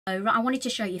I wanted to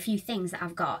show you a few things that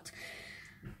I've got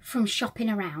from shopping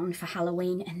around for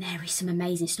Halloween, and there is some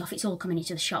amazing stuff. It's all coming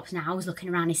into the shops now. I was looking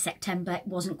around in September, it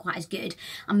wasn't quite as good.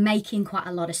 I'm making quite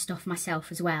a lot of stuff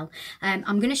myself as well.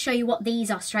 I'm going to show you what these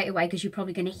are straight away because you're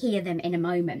probably going to hear them in a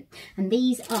moment. And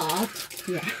these are,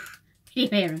 yeah, you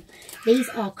hear them? These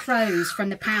are crows from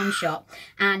the pound shop,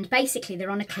 and basically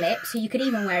they're on a clip, so you could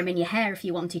even wear them in your hair if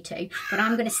you wanted to, but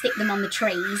I'm going to stick them on the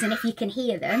trees, and if you can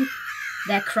hear them,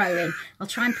 they're crowing. I'll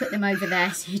try and put them over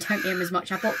there so you don't hear them as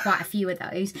much. I bought quite a few of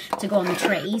those to go on the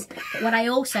trees. But what I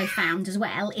also found as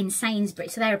well in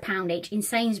Sainsbury's, so they're £1 each. In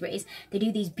Sainsbury's, they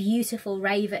do these beautiful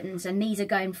ravens, and these are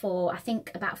going for, I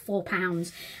think, about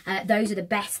 £4. Those are the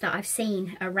best that I've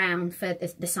seen around for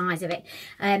the size of it.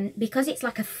 Because it's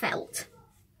like a felt,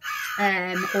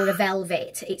 or a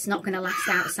velvet, it's not going to last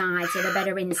outside, so they're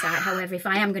better inside. However, if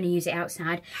I am going to use it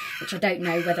outside, which I don't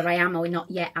know whether I am or not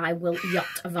yet, I will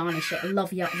yacht varnish it. I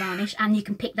love yacht varnish, and you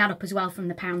can pick that up as well from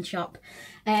the pound shop.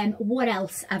 What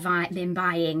else have I been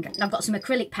buying? I've got some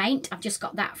acrylic paint. I've just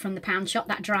got that from the pound shop.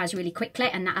 That dries really quickly,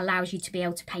 and that allows you to be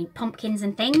able to paint pumpkins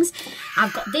and things.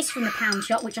 I've got this from the pound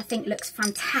shop, which I think looks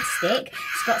fantastic.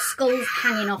 It's got skulls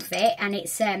hanging off it, and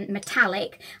it's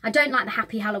metallic. I don't like the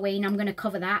Happy Halloween. I'm going to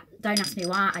cover that. Don't ask me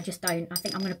why, I just don't. I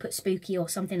think I'm going to put spooky or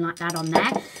something like that on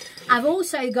there. I've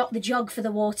also got the jug for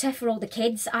the water for all the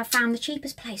kids. I found the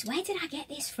cheapest place. Where did I get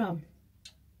this from?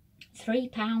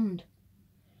 £3.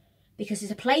 Because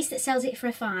there's a place that sells it for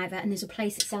a £5 and there's a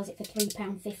place that sells it for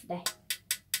 £3.50.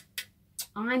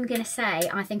 I'm going to say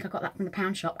I think I got that from the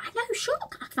pound shop. I know,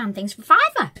 shock. I found things for £5.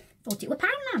 Thought it were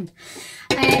Poundland.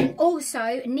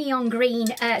 Also, neon green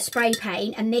spray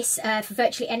paint, and this for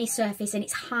virtually any surface, and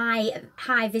it's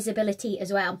high visibility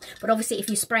as well. But obviously, if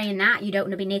you're spraying that, you don't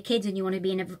want to be near kids and you want to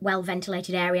be in a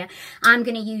well-ventilated area. I'm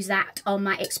going to use that on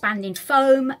my expanding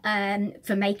foam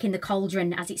for making the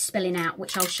cauldron as it's spilling out,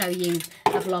 which I'll show you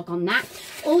a vlog on that.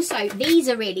 Also, these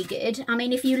are really good. I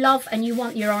mean, if you love and you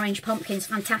want your orange pumpkins,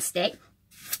 fantastic.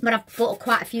 But I've bought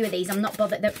quite a few of these. I'm not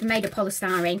bothered. They're made of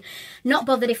polystyrene. Not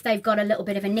bothered if they've got a little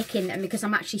bit of a nick in them, because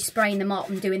I'm actually spraying them up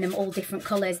and doing them all different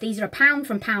colours. These are £1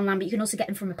 from Poundland, but you can also get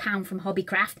them from £1 from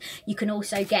Hobbycraft. You can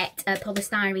also get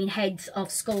polystyrene heads of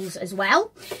skulls as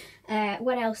well.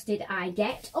 What else did I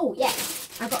get? Oh, yes,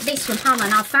 I got this from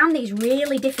Poundland. I found these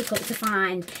really difficult to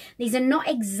find. These are not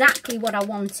exactly what I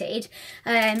wanted,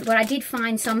 but I did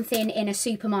find something in a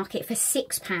supermarket for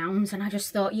 £6, and I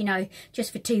just thought, you know,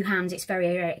 just for £2, it's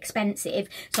very, very expensive.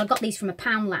 So I got these from a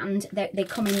Poundland. They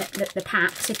come in the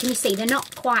pack. So can you see, they're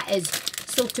not quite as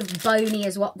sort of bony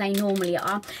as what they normally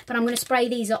are, but I'm going to spray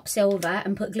these up silver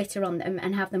and put glitter on them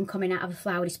and have them coming out of a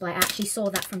flower display. I actually saw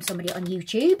that from somebody on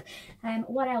YouTube.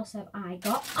 What else have I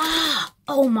got?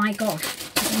 Oh my gosh,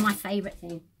 this is my favourite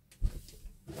thing.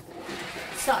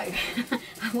 So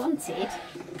I wanted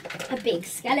a big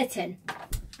skeleton.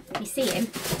 You see him?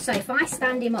 So if I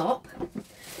stand him up,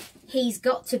 he's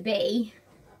got to be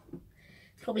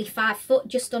probably 5 foot,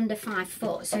 just under 5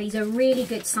 foot. So he's a really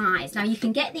good size. Now you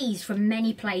can get these from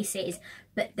many places,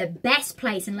 but the best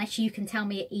place, unless you can tell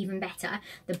me even better,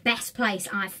 the best place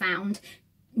I found,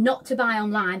 not to buy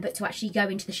online, but to actually go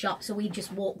into the shop. So we've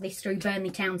just walked this through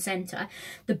Burnley Town Centre.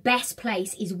 The best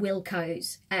place is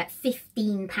Wilko's at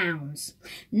 £15.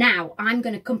 Now, I'm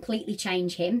going to completely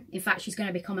change him. In fact, she's going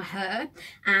to become a her,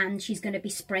 and she's going to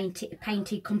be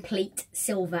painted complete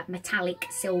silver, metallic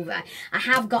silver. I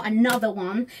have got another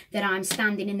one that I'm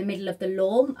standing in the middle of the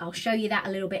lawn. I'll show you that a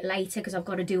little bit later because I've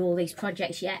got to do all these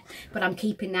projects yet. But I'm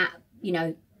keeping that, you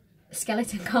know,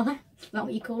 skeleton colour, is that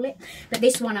what you call it? But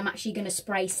this one I'm actually going to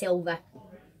spray silver,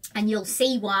 and you'll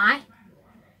see why.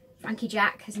 Frankie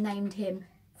Jack has named him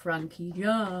Frankie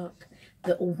Jack.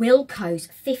 The Wilko's,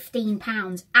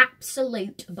 £15,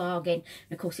 absolute bargain.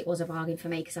 And of course it was a bargain for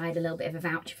me because I had a little bit of a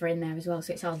voucher for in there as well,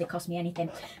 so it's hardly cost me anything,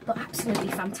 but absolutely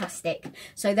fantastic.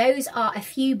 So those are a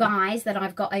few buys that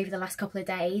I've got over the last couple of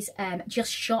days.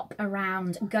 Just shop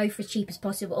around, go for as cheap as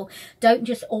possible. Don't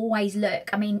just always look.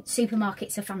 I mean,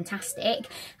 supermarkets are fantastic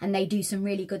and they do some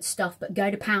really good stuff, but go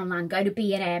to Poundland, go to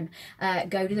B&M,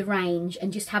 go to the Range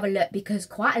and just have a look, because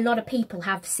quite a lot of people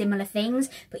have similar things,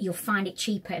 but you'll find it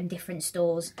cheaper in different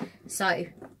stores. So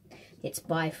it's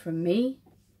buy from me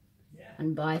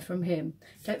and buy from him.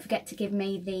 Don't forget to give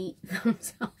me the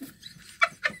thumbs up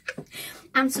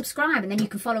and subscribe, and then you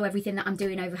can follow everything that I'm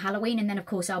doing over Halloween. And then of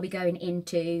course I'll be going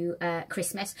into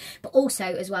Christmas, but also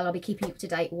as well I'll be keeping you up to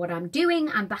date what I'm doing.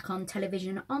 I'm back on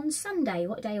television on Sunday.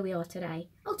 What day are we on today?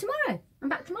 Oh, tomorrow. I'm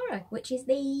back tomorrow, which is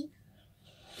the,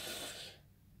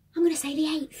 I'm going to say the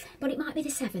 8th, but it might be the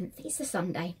 7th. It's the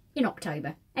Sunday in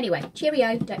October. Anyway,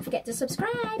 cheerio. Don't forget to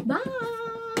subscribe. Bye.